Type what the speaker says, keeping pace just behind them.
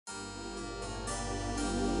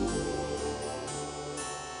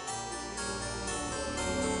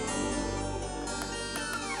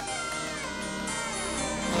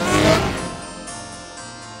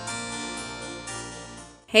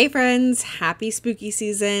Hey friends, happy spooky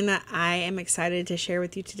season. I am excited to share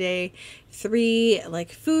with you today 3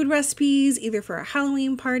 food recipes either for a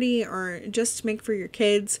Halloween party or just to make for your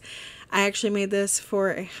kids. I actually made this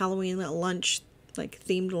for a Halloween lunch,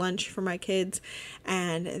 themed lunch for my kids,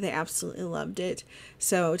 and they absolutely loved it.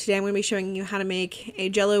 So today I'm going to be showing you how to make a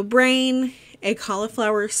Jello brain, a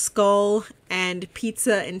cauliflower skull, and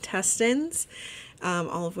pizza intestines,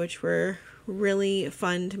 all of which were really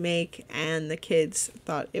fun to make, and the kids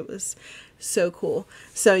thought it was so cool.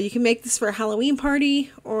 So you can make this for a Halloween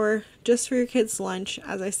party or just for your kids' lunch,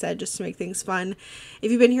 as I said, just to make things fun.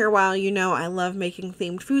 If you've been here a while, you know I love making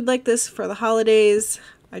themed food like this for the holidays.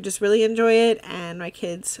 I just really enjoy it, and my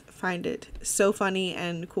kids find it so funny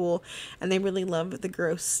and cool, and they really love the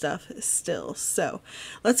gross stuff still. So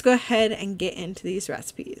let's go ahead and get into these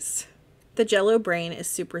recipes. The Jello brain is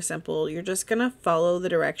super simple. You're just going to follow the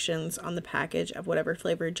directions on the package of whatever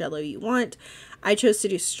flavor Jello you want. I chose to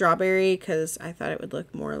do strawberry because I thought it would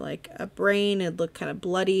look more like a brain. It'd look kind of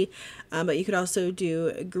bloody, but you could also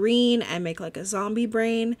do green and make like a zombie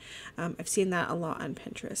brain. I've seen that a lot on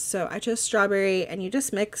Pinterest. So I chose strawberry, and you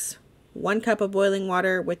just mix 1 cup of boiling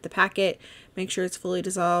water with the packet. Make sure it's fully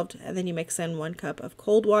dissolved, and then you mix in 1 cup of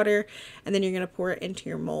cold water, and then you're going to pour it into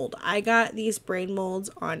your mold. I got these brain molds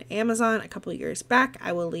on Amazon a couple of years back.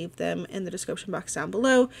 I will leave them in the description box down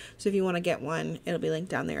below, so if you want to get one, it'll be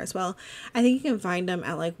linked down there as well. I think you can find them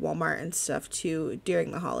at like Walmart and stuff too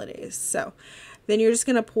during the holidays. So then you're just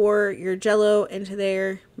going to pour your Jello into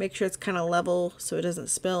there. Make sure it's kind of level so it doesn't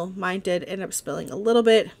spill. Mine did end up spilling a little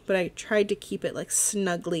bit, but I tried to keep it like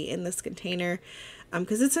snugly in this container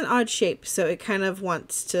because it's an odd shape, so it kind of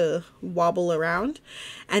wants to wobble around.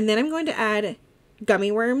 And then I'm going to add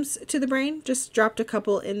gummy worms to the brain. Just dropped a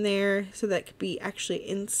couple in there so that could be actually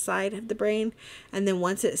inside of the brain. And then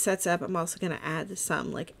once it sets up, I'm also going to add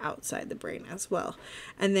some like outside the brain as well.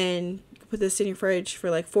 And then put this in your fridge for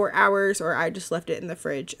like 4 hours, or I just left it in the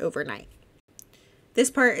fridge overnight. This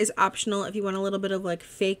part is optional. If you want a little bit of like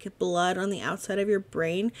fake blood on the outside of your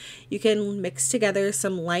brain, you can mix together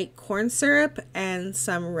some light corn syrup and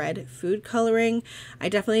some red food coloring. I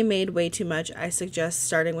definitely made way too much. I suggest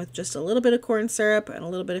starting with just a little bit of corn syrup and a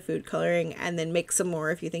little bit of food coloring, and then make some more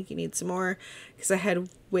if you think you need some more, because I had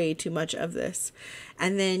way too much of this.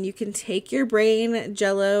 And then you can take your brain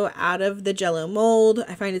Jello out of the Jello mold.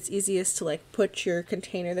 I find it's easiest to like put your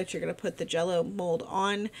container that you're going to put the Jello mold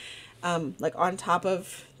on like on top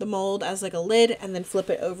of the mold as like a lid, and then flip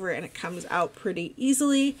it over and it comes out pretty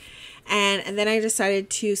easily. And then I decided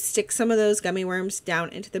to stick some of those gummy worms down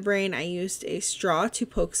into the brain. I used a straw to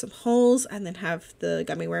poke some holes and then have the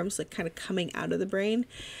gummy worms like kind of coming out of the brain.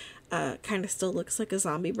 Kind of still looks like a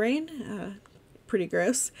zombie brain. Pretty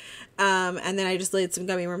gross. And then I just laid some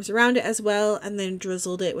gummy worms around it as well, and then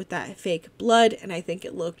drizzled it with that fake blood, and I think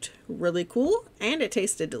it looked really cool and it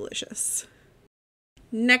tasted delicious.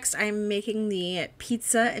 Next, I'm making the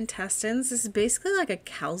pizza intestines. This is basically like a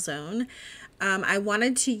calzone. I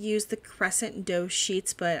wanted to use the crescent dough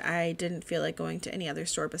sheets, but I didn't feel like going to any other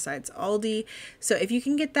store besides Aldi. So if you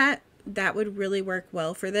can get that, that would really work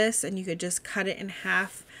well for this, and you could just cut it in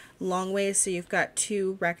half long ways so you've got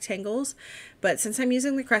 2 rectangles. But since I'm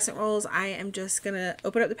using the crescent rolls, I am just gonna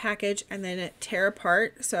open up the package and then tear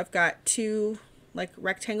apart. So I've got 2 like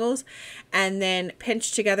rectangles, and then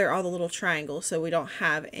pinch together all the little triangles so we don't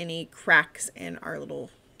have any cracks in our little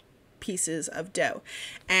pieces of dough.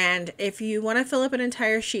 And if you want to fill up an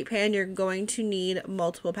entire sheet pan, you're going to need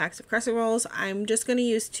multiple packs of crescent rolls. I'm just going to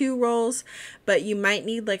use 2 rolls, but you might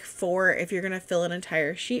need like 4 if you're going to fill an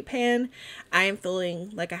entire sheet pan. I am filling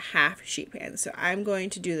like a half sheet pan, so I'm going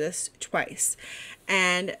to do this twice.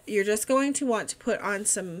 And you're just going to want to put on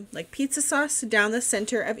some like pizza sauce down the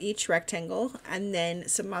center of each rectangle, and then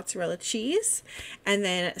some mozzarella cheese, and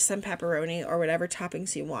then some pepperoni or whatever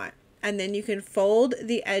toppings you want. And then you can fold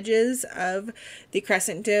the edges of the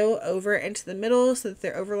crescent dough over into the middle so that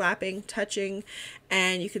they're overlapping, touching,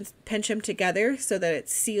 and you can pinch them together so that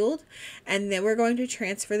it's sealed. And then we're going to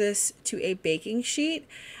transfer this to a baking sheet.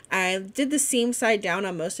 I did the seam side down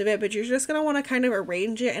on most of it, but you're just going to want to kind of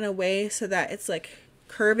arrange it in a way so that it's like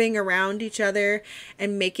curving around each other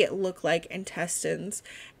and make it look like intestines.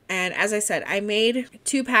 And as I said, I made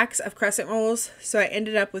 2 packs of crescent rolls, so I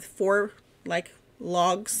ended up with 4 like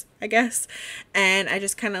logs, I guess, and I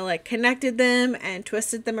just kind of like connected them and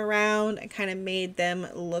twisted them around and kind of made them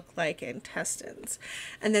look like intestines.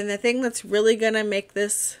 And then the thing that's really gonna make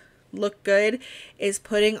this look good is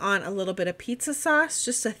putting on a little bit of pizza sauce,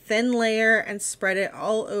 just a thin layer, and spread it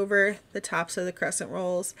all over the tops of the crescent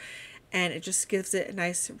rolls. and it just gives it a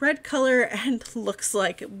nice red color and looks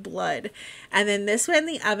like blood. And then this went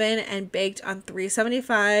in the oven and baked on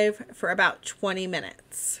 375 for about 20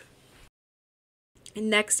 minutes.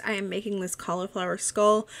 Next, I am making this cauliflower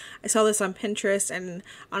skull. I saw this on Pinterest, and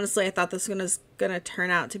honestly, I thought this was gonna turn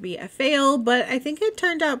out to be a fail, but I think it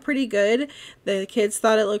turned out pretty good. The kids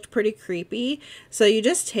thought it looked pretty creepy. So you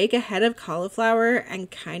just take a head of cauliflower and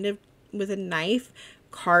kind of, with a knife,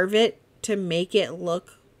 carve it to make it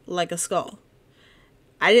look like a skull.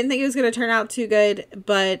 I didn't think it was gonna turn out too good,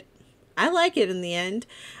 but I like it in the end.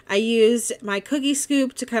 I used my cookie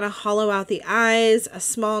scoop to kind of hollow out the eyes, a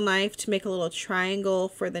small knife to make a little triangle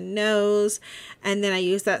for the nose, and then I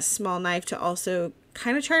used that small knife to also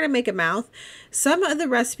kind of try to make a mouth. Some of the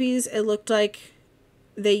recipes, it looked like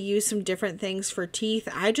they used some different things for teeth.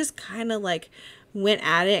 I just kind of like went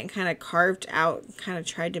at it and kind of carved out, kind of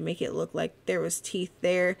tried to make it look like there was teeth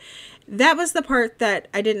there. That was the part that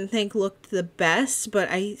I didn't think looked the best, but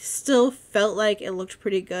I still felt like it looked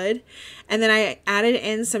pretty good. And then I added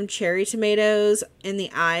in some cherry tomatoes in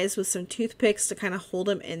the eyes with some toothpicks to kind of hold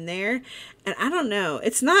them in there. And I don't know,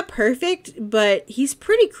 it's not perfect, but he's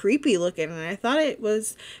pretty creepy looking, and I thought it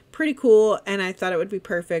was pretty cool, and I thought it would be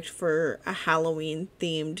perfect for a Halloween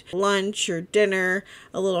themed lunch or dinner,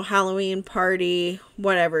 a little Halloween party,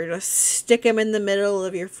 whatever. Just stick him in the middle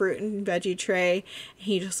of your fruit and veggie tray.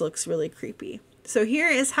 He just looks really creepy. So here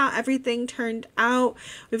is how everything turned out.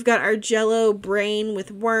 We've got our Jell-O brain with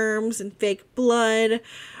worms and fake blood,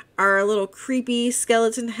 our little creepy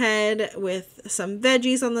skeleton head with some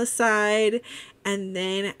veggies on the side, and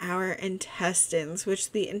then our intestines,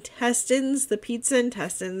 which the pizza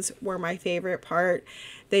intestines were my favorite part.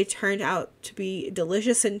 They turned out to be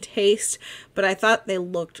delicious in taste, but I thought they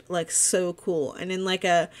looked like so cool. And in like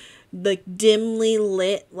a dimly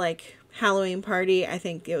lit like Halloween party, I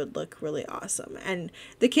think it would look really awesome. And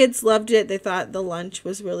the kids loved it. They thought the lunch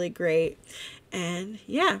was really great. And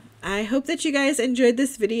yeah, I hope that you guys enjoyed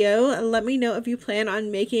this video. Let me know if you plan on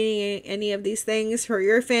making any of these things for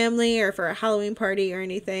your family or for a Halloween party or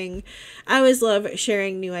anything. I always love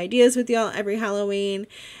sharing new ideas with y'all every Halloween,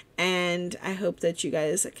 and I hope that you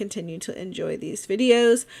guys continue to enjoy these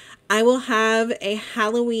videos. I will have a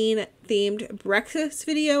Halloween themed breakfast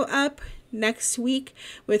video up next week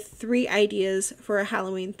with 3 ideas for a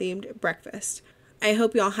Halloween themed breakfast. I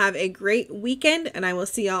hope y'all have a great weekend, and I will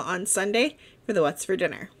see y'all on Sunday for the What's for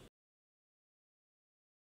Dinner.